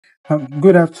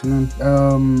Good afternoon.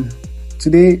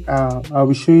 Today I'll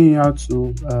be showing you how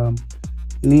to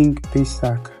link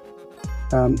Paystack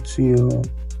to your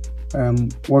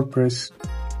WordPress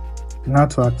and how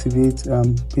to activate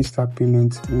Paystack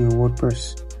payment in your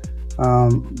WordPress.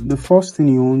 The first thing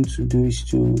you want to do is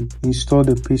to install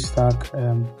the Paystack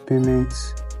payment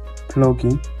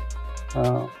plugin.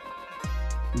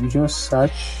 You just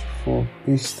search for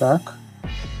Paystack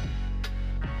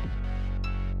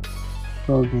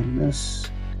plugin.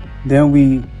 Then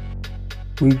we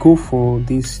go for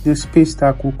this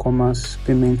Paystack WooCommerce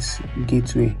payment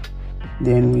gateway.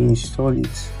 Then we install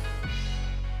it.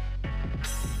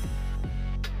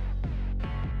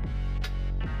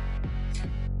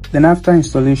 Then after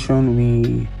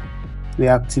installation, we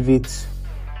activate.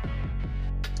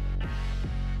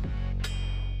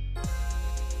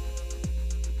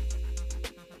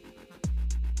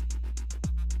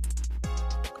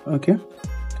 Okay.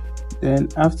 Then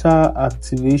after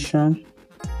activation,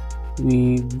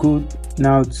 we go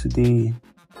now to the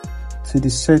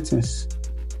settings.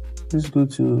 Let's go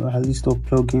to our list of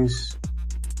plugins.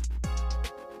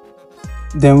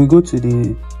 Then we go to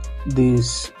the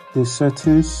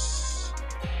settings.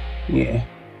 Yeah.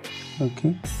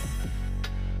 Okay.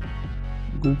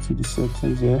 Go to the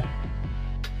settings here.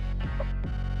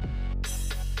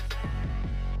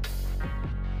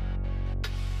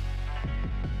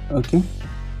 Okay.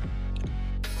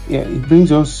 Yeah, it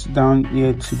brings us down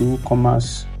here to the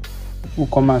WooCommerce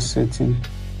setting.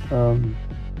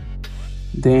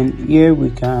 Then here we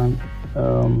can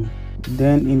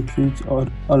then input all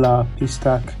our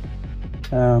Paystack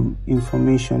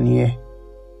information here.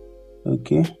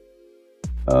 Okay.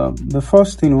 The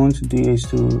first thing we want to do is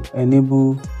to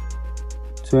enable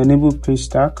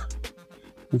Paystack.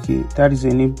 Okay, that is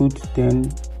enabled. Then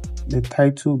the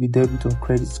title will be debit or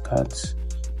credit cards.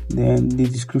 Then the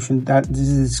description, this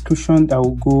is the description that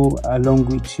will go along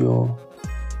with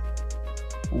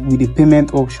the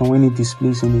payment option when it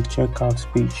displays on the checkout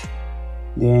page.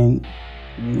 Then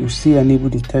you still enable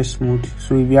the test mode.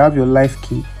 So if you have your live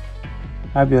key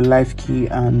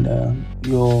and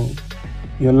your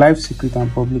live secret and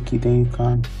public key, then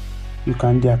you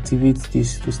can deactivate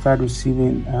this to start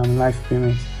receiving live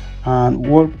payment. And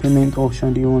what payment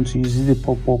option do you want to use? Is it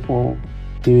pop-up or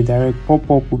the redirect?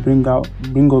 Pop-up will bring up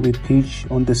a page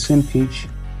on the same page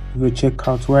of your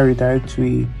checkout where redirect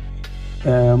to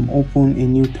open a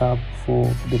new tab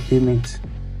for the payment.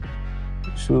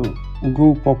 So we'll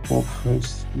go pop-up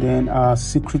first, then our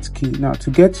secret key. Now to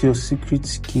get your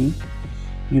secret key,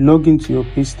 you log into your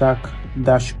Paystack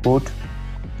dashboard.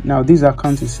 Now this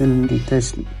account is still in the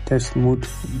test mode,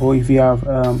 but if you have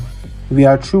we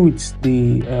are through with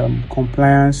the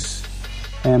compliance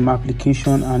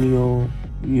application and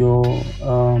your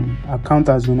account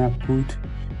has been approved,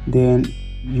 then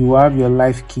you have your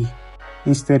live key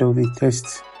instead of the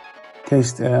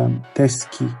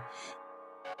test key.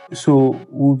 So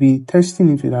we'll be testing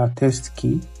it with our test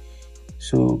key.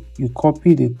 So you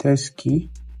copy the test key,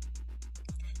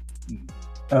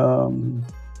 then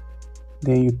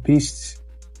you paste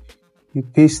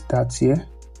that here.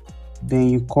 Then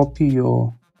you copy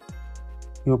your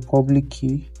public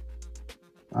key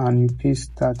and you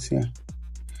paste that here.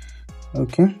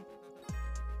 Okay.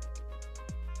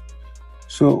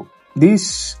 So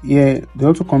this here,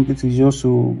 the autocomplete is just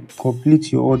to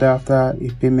complete your order after a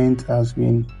payment has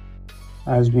been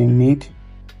made.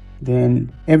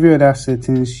 Then every other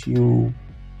settings you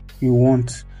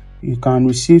want, you can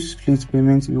receive split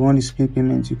payment. If you want a split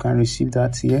payment, you can receive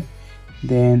that here.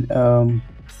 Then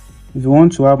if you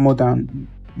want to have more than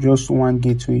just one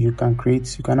gateway, you can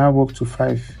have up to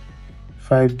five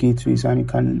gateways, and you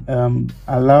can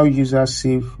allow users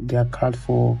save their card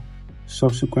for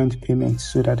subsequent payments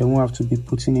so that they won't have to be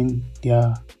putting in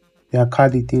their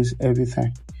card details every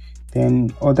time.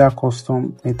 Then other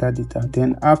custom metadata.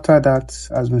 Then after that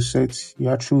has been set, you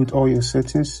are through with all your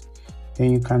settings.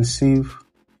 Then you can save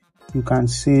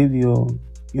your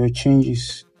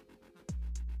changes.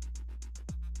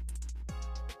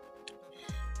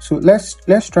 So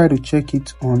let's try to check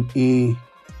it on a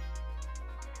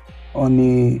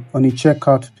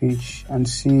checkout page and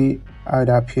see how it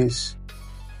appears.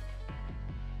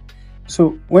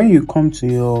 So when you come to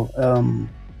your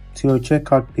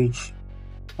checkout page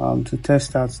to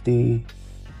test out the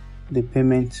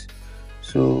payment,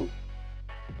 so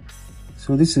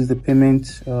this is the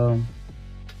payment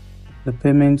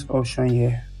option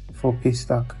here for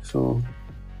Paystack. So you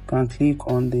can click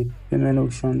on the payment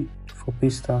option for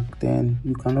Paystack. Then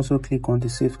you can also click on the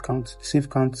save account. You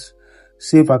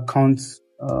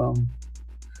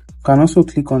can also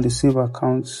click on the save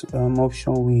account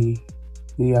option we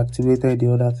we activated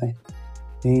the other thing.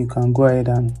 Then you can go ahead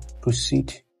and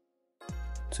proceed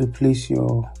to place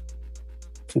your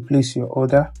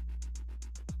order.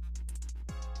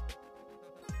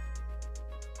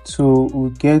 So we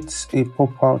get a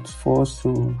pop-out for us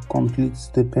to complete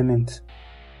the payment.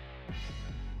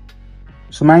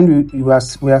 So mind you, we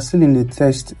are still in the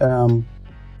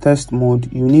test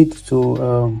mode. You need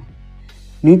to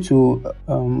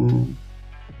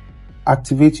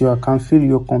activate your account, fill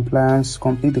your compliance,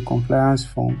 complete the compliance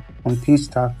form on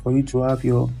Paystack for you to have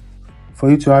your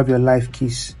live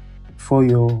keys for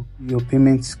your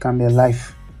payments can be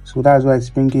live. So that's why it's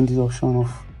bringing this option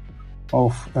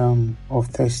of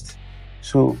test.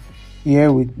 So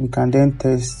here we can then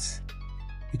test.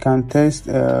 We can test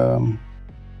the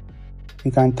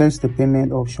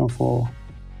payment option for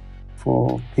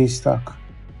Paystack.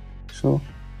 So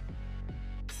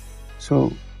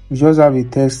we just have a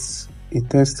test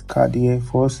card here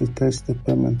for us to test the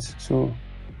payment. So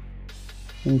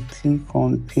we click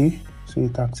on pay, so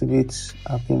it activates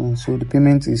our payment. So the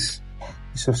payment is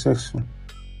successful.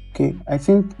 Okay, I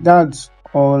think that's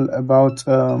all about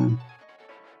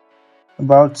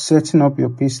setting up your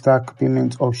Paystack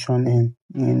payment option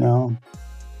in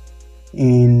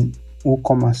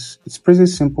WooCommerce. It's pretty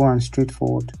simple and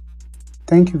straightforward.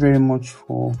 Thank you very much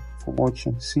for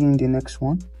watching. See you in the next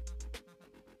one.